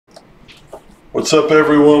What's up,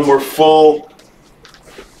 everyone? We're full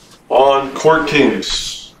on Court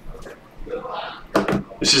Kings.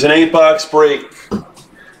 This is an 8-box break.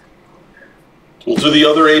 We'll do the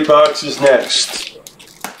other 8 boxes next.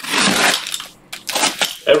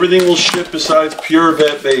 Everything will ship besides pure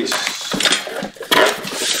vet base.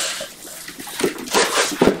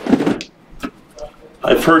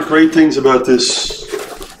 I've heard great things about this.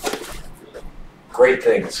 Great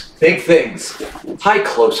things. Big things. Hi,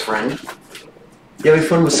 close friend. You having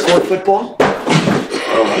fun with score football?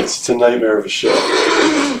 Oh, it's a nightmare of a show.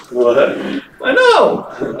 What? I know.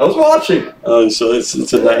 I was watching. Oh, so it's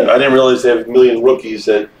a nightmare. I didn't realize they have a million rookies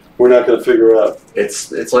that we're not going to figure out.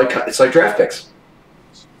 It's like draft picks.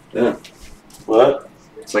 Yeah. What?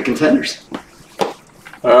 It's like contenders.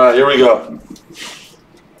 All right, here we go.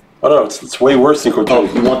 Oh no, it's way worse than Court Oh,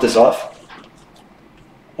 Kings. you want this off?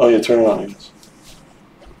 Oh yeah, turn it on, I guess.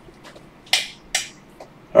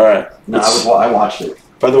 All right. No, I watched it.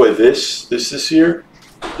 By the way, this year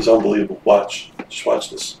is unbelievable. Watch. Just watch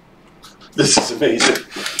this. This is amazing.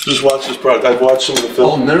 Just watch this product. I've watched some of the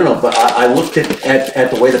film. Oh, no. But I looked at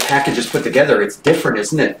the way the package is put together. It's different,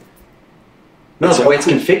 isn't it? No, the way it's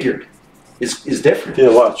configured is different. Yeah,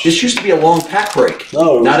 watch. This used to be a long pack break.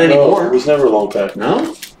 No, not anymore. It was never a long pack.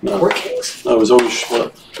 No? No. Court Kings? No, it was always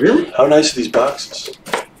short. Really? How nice are these boxes?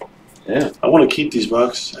 Yeah. I want to keep these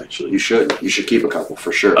boxes, actually. You should. You should keep a couple,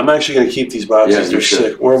 for sure. I'm actually going to keep these boxes. Yeah, you They're should.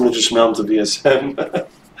 sick. Or I'm going to just mail them to VSM.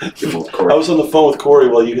 Corey. I was on the phone with Corey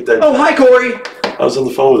while you hit that. Oh, hi, Corey. I was on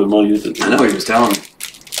the phone with him while you hit that. I know, he was telling me.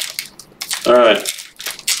 All right.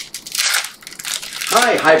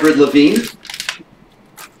 Hi, Hybrid Levine.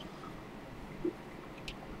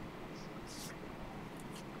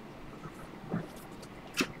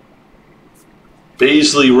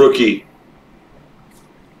 Baisley, rookie.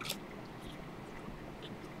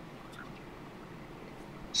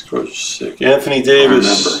 This card's sick. Anthony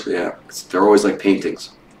Davis. I remember, yeah. They're always like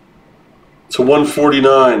paintings. To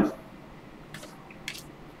 149.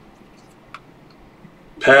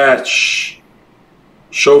 Patch.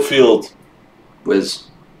 Schofield. Wiz.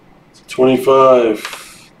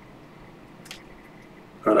 25.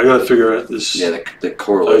 All right, I gotta figure out this. Yeah, the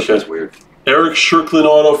correlation is weird. Eric Strickland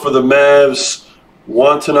auto for the Mavs.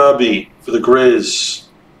 Watanabe for the Grizz.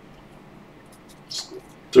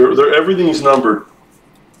 They're everything's numbered.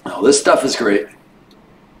 Oh, this stuff is great.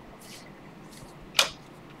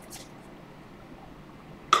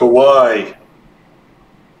 Kawhi.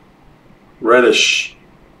 Reddish.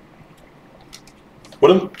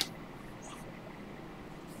 What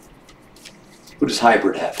does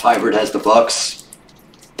Hybrid have? Hybrid has the Bucks.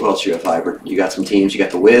 What else you have, Hybrid? You got some teams. You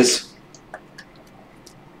got the Wiz.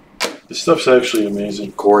 This stuff's actually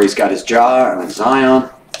amazing. Corey's got his jaw and Zion.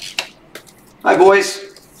 Hi, boys.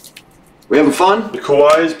 We having fun? The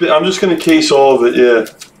Kawhi's been, I'm just going to case all of it, yeah.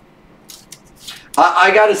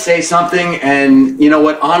 I got to say something, and you know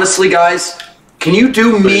what? Honestly, guys, can you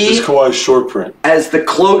do me This Kawhi's short print. as the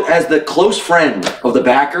close friend of the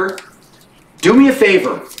backer? Do me a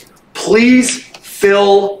favor. Please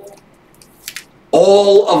fill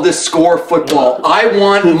all of the score football. I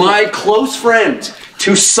want my close friend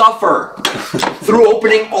to suffer through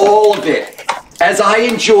opening all of it as I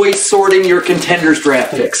enjoy sorting your contenders draft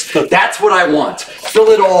picks. That's what I want. Fill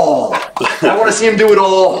it all. I want to see him do it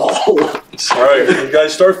all. All right, you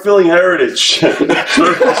guys, start filling heritage. start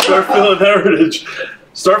filling heritage.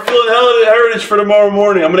 Start filling heritage for tomorrow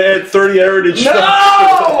morning. I'm going to add 30 heritage.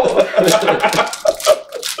 No!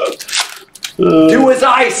 Do as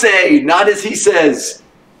I say, not as he says.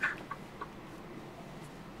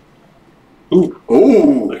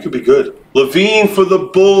 Ooh, that could be good. Levine for the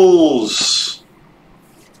Bulls.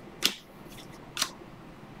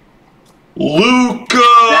 Luka.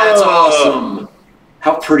 That's awesome.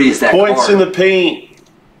 How pretty is that Points card? in the paint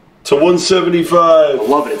to 175. I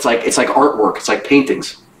love it. It's like artwork. It's like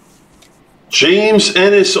paintings. James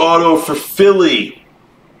Ennis auto for Philly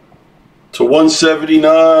to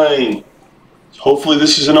 179. Hopefully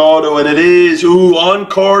this is an auto, and it is. Ooh, on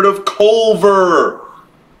card of Culver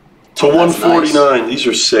to 149. Nice. These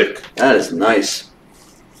are sick. That is nice.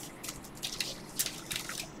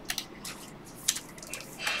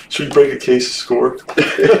 Should we break a case of score?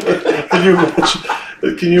 Can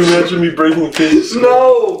you imagine me breaking a case of score?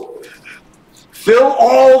 No! Fill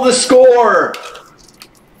all the score!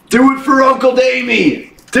 Do it for Uncle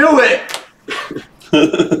Damie! Do it!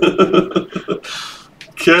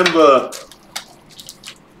 Kemba.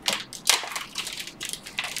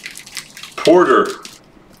 Porter.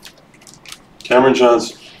 Cameron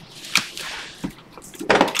Johnson.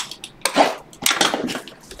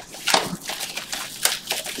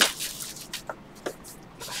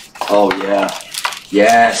 Oh, yeah.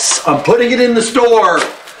 Yes. I'm putting it in the store.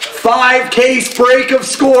 5-case break of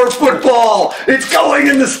Score football. It's going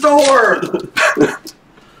in the store.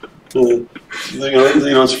 You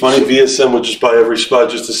know, it's funny. VSM would just buy every spot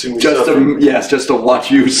just to see me suffer. Just to watch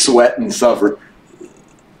you sweat and suffer.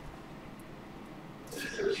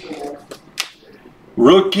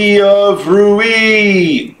 Rookie of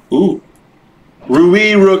Rui. Ooh.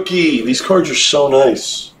 Rui rookie. These cards are so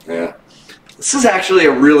nice. Yeah. This is actually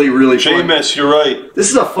a really, really fun. JMS, you're right.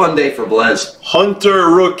 This is a fun day for Blez.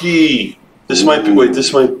 Hunter rookie. This might be. Wait,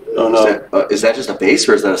 this might. Oh no. Is that just a base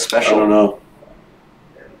or is that a special? I don't know.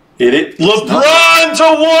 LeBron to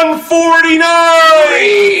 149.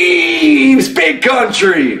 Reeves, big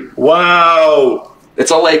country. Wow.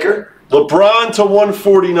 It's a Laker. LeBron to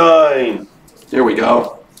 149. There we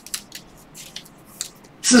go.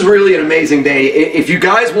 This is really an amazing day. If you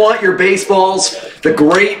guys want your baseballs, the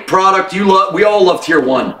great product you love, we all love Tier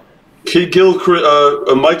 1. Kid Gilchrist,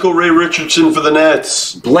 Michael Ray Richardson for the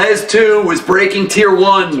Nets. Blez 2 was breaking Tier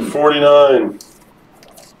 1. 49.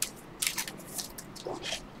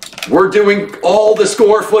 We're doing all the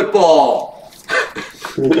Score football.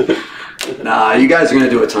 Nah, you guys are going to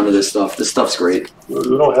do a ton of this stuff. This stuff's great. We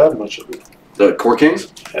don't have much of it. The Core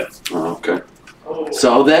Kings? Yeah. Oh, okay.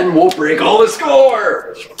 So then we'll break all the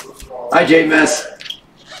Score. Hi, JMS.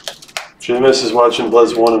 JMS is watching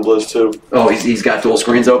Blez 1 and Blez 2. Oh, he's got dual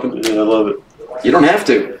screens open? Yeah, I love it. You don't have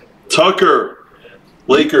to. Tucker,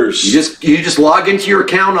 Lakers. You just log into your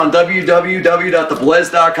account on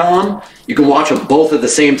www.theblez.com. You can watch them both at the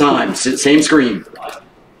same time, same screen.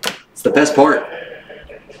 It's the best part.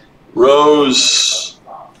 Rose.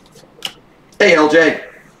 Hey, LJ.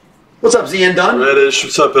 What's up, ZN Dunn? Reddish.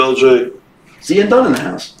 What's up, LJ? ZN Dunn in the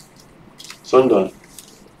house. Sundone.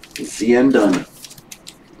 ZN Dunn.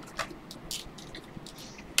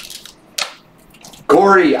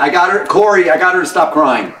 Corey, I got her to stop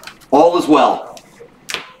crying. All is well.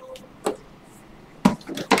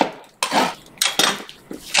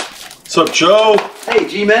 What's up, Joe? Hey,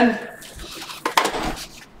 G-Men.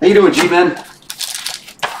 How you doing, G-Men?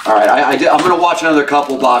 All right, I'm going to watch another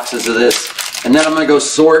couple boxes of this, and then I'm going to go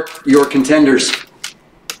sort your contenders,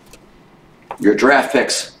 your draft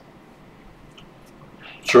picks.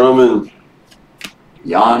 Drummond.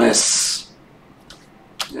 Giannis.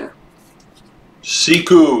 Yeah.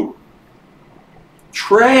 Siku.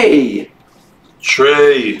 Trey.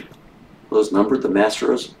 Those numbered, the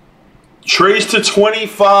Mastros? Trey's to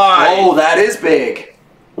 25. Oh, that is big.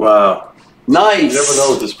 Wow. Nice. You never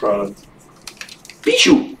know with this product.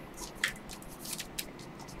 Bijou.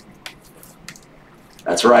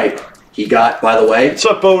 That's right. He got, by the way. What's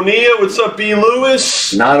up, Bonilla? What's up, B.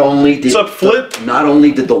 Lewis? What's up, Flip? Not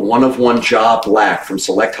only did the 1-of-1 Jaw Black from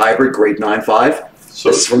Select Hybrid, grade 9.5. This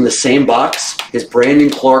is from the same box. His Brandon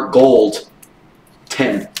Clark Gold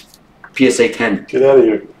 10. PSA 10. Get out of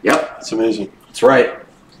here. Yep. That's amazing. That's right.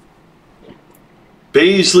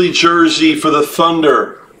 Baisley jersey for the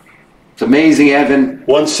Thunder. It's amazing, Evan.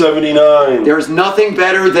 179. There's nothing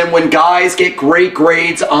better than when guys get great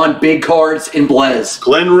grades on big cards in Blez.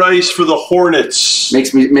 Glenn Rice for the Hornets.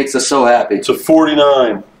 Makes us so happy. It's a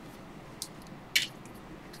 49.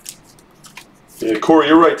 Yeah, Corey,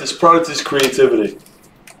 you're right. This product is creativity.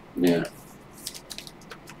 Yeah.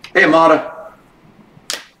 Hey, Amada.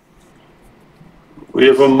 We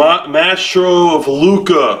have a Mastro of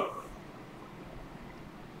Luca.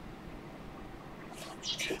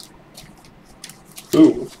 Okay.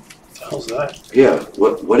 Ooh, what the hell's that? Yeah,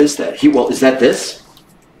 what is that? Is that this?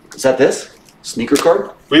 Is that this? Sneaker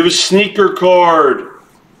card? We have a sneaker card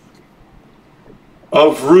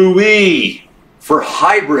of Rui. For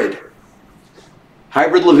Hybrid.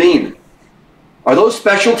 Hybrid Levine. Are those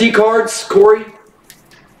specialty cards, Corey?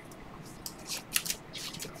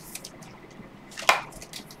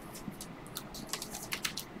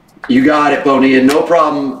 You got it, Bonilla. No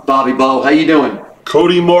problem, Bobby Bo. How you doing?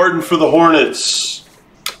 Cody Martin for the Hornets.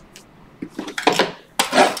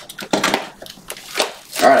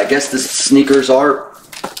 All right, I guess the sneakers are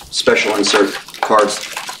special insert cards.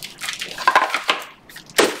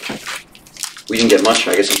 We didn't get much.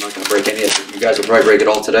 I guess I'm not going to break any of it. You guys will probably break it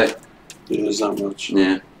all today. Yeah, there's not much.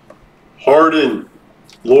 Yeah. Harden,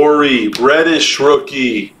 Laurie, Reddish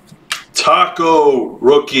rookie, Taco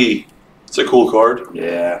rookie. It's a cool card.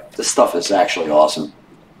 Yeah, this stuff is actually awesome.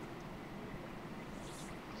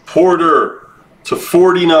 Porter to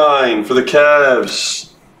 49 for the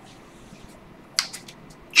Cavs.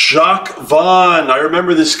 Jacques Vaughn, I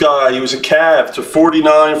remember this guy. He was a Cav to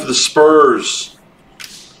 49 for the Spurs.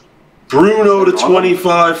 Bruno to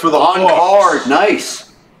 25 for the Hawks. On card,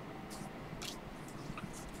 nice.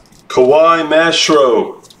 Kawhi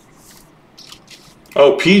Mastro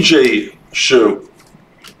Oh, PJ shoe.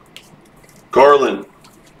 Garland.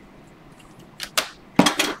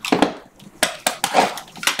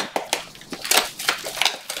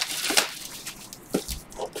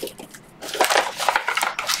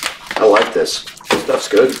 I like this. This stuff's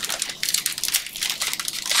good.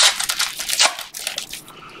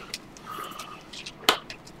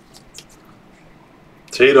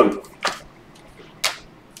 Tatum.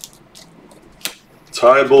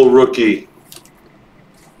 Tybal rookie.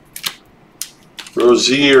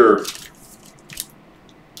 Rozier.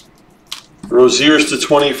 Rozier's to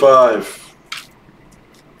 25.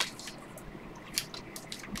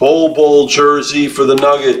 Bowl jersey for the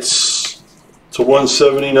Nuggets to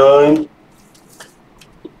 179.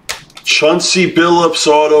 Chauncey Billups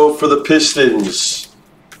auto for the Pistons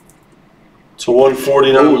to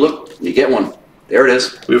 149. Oh, look, you get one. There it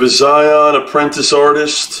is. We have a Zion apprentice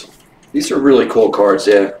artist. These are really cool cards,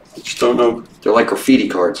 yeah. I just don't know. They're like graffiti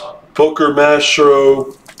cards. Booker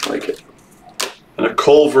Mastro. I like it. And a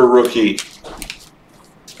Culver rookie.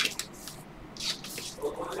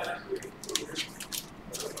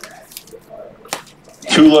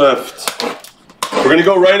 Two left. We're going to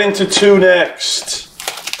go right into two next.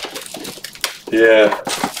 Yeah.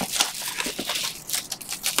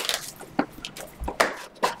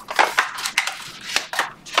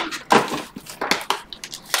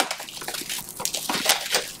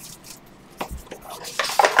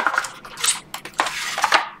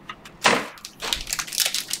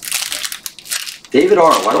 David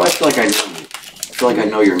R., why do I feel like I know you? I feel like I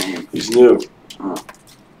know your name. He's new. Oh.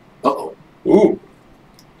 Uh-oh. Ooh.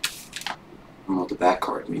 I don't know what the back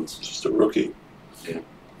card means. It's just a rookie. Yeah.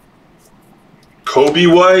 Kobe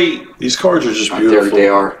White. These cards are just beautiful. There they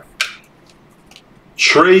are.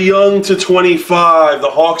 Trae Young to 25. The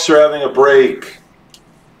Hawks are having a break.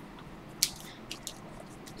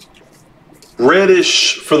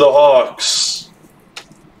 Reddish for the Hawks.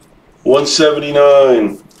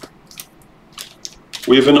 179.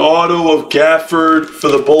 We have an auto of Gafford for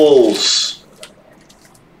the Bulls.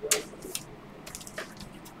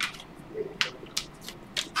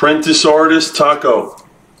 Apprentice artist Taco.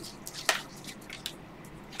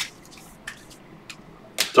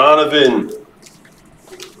 Donovan.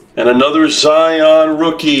 And another Zion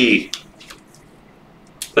rookie.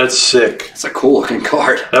 That's sick. That's a cool looking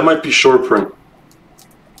card. That might be short print.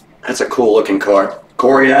 That's a cool looking card.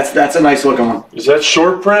 Corey, that's a nice looking one. Is that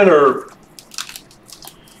short print or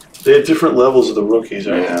they have different levels of the rookies,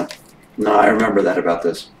 right? Yeah. No, I remember that about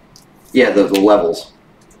this. Yeah, the levels.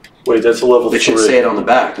 Wait, that's a level 3. They should say it on the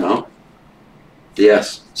back, no?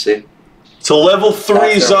 Yes. See? It's a level 3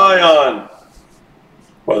 That's their Zion.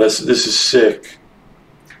 Wow, this is sick.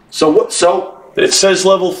 So what? So It says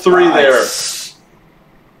level 3 there.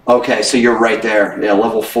 Okay, so you're right there. Yeah,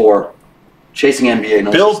 level 4. Chasing NBA.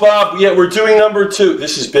 No Bill Bob, yeah, we're doing number 2.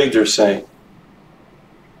 This is big, they're saying.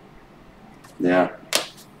 Yeah.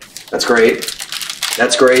 That's great.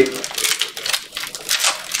 That's great.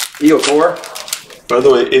 You go, Core. By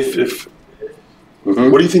the way, if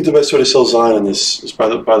what do you think the best way to sell Zion in this is by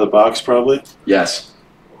the box, probably? Yes.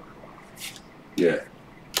 Yeah.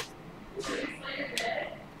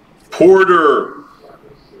 Porter.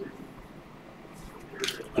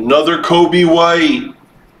 Another Kobe White.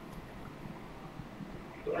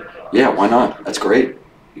 Yeah, why not? That's great.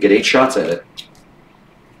 You get 8 shots at it.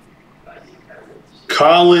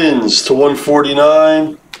 Collins to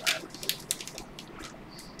 149.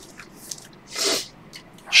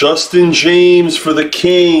 Justin James for the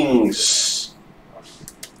Kings.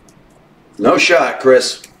 No shot,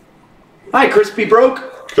 Chris. Hi, Chris B. Broke.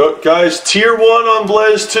 Guys, tier 1 on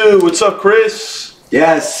Blez 2. What's up, Chris?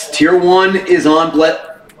 Yes, tier 1 is on Blez.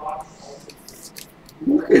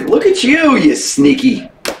 Look at you sneaky.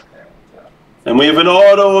 And we have an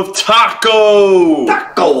auto of Taco.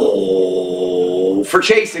 Taco for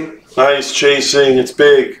chasing. Nice chasing. It's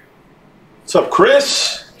big. What's up,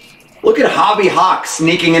 Chris? Look at Hobby Hawk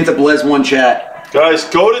sneaking into Blez 1 chat. Guys,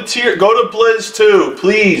 go to Blez 2,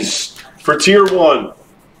 please, for tier 1.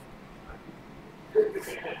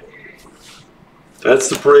 That's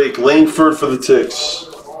the break. Langford for the Ticks.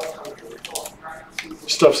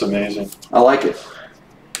 Stuff's amazing. I like it.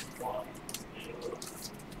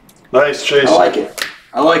 Nice chasing. I like it.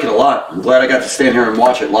 I like it a lot. I'm glad I got to stand here and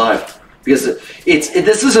watch it live. Because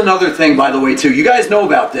this is another thing, by the way, too. You guys know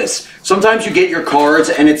about this. Sometimes you get your cards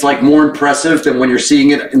and it's like more impressive than when you're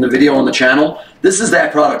seeing it in the video on the channel. This is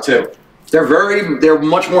that product too. They're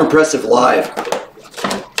much more impressive live.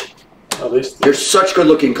 Oh, They're such good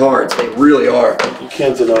looking cards. They really are. You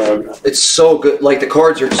can't deny it. It's so good. Like the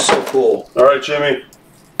cards are so cool. All right, Jimmy.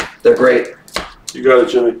 They're great. You got it,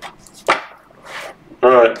 Jimmy. All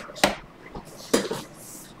right.